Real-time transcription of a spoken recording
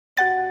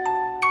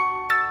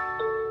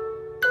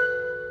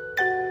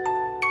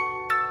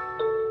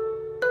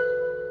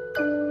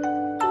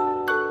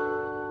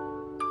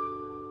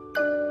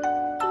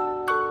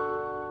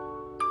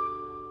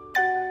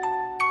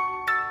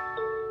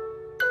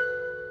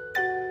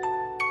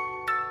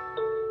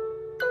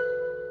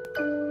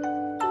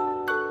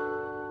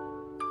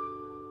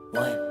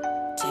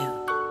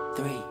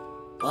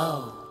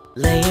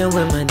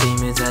Dealing with my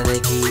demons, how they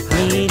keep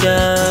me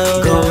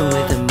down. Going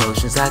with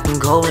emotions, I can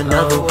go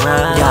another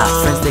round.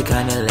 Yeah, friends, they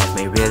kinda left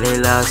me really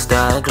lost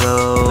our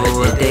glow.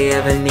 But did they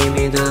ever need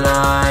me? The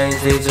lies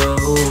they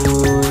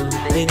told.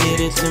 They did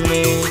it to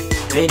me,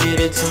 they did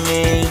it to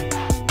me.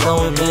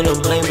 Going in to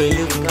blame, but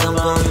you can come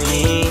on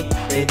me.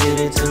 They did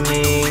it to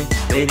me,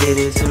 they did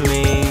it to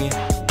me.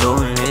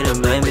 Going in to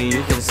blame, but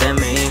you can set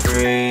me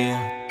free.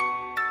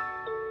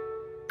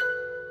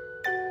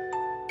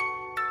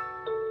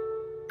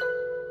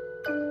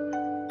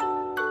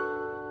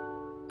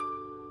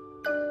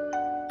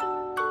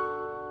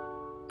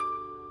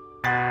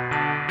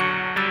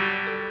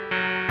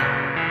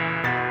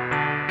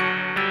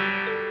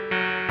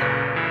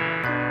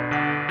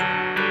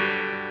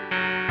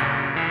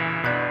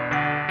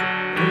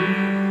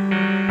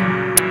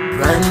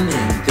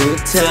 Running through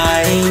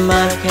time,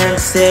 I can't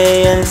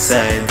stay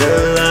inside the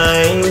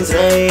lines.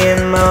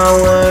 Laying my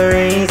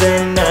worries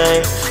at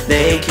night,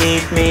 they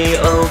keep me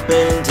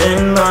open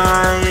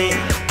tonight.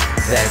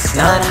 That's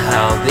not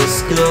how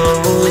this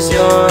goes.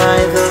 You're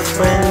either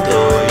friend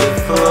or your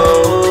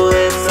foe.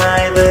 It's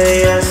either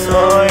yes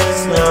or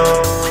it's no.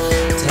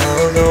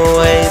 Tell the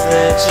ways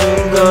that you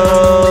go.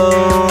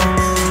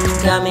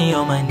 Got me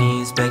on my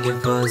knees begging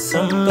for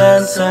some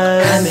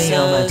answers. Had me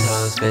on my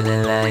toes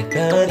feeling like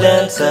a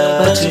dancer.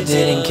 But you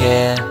didn't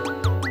care.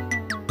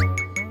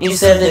 You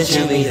said that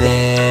you'd be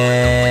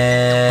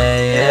there,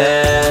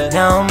 yeah.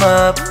 Now I'm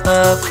up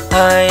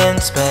high in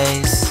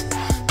space,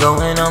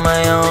 going on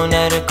my own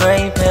at a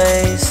great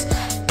pace,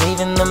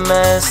 leaving the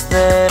mess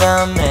that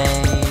I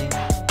made,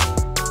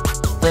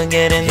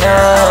 forgetting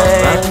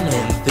I'm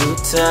running through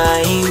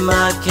time.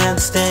 I can't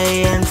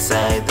stay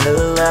inside the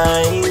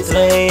lines,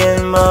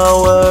 laying my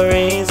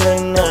worries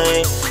at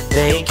night,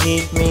 they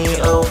keep me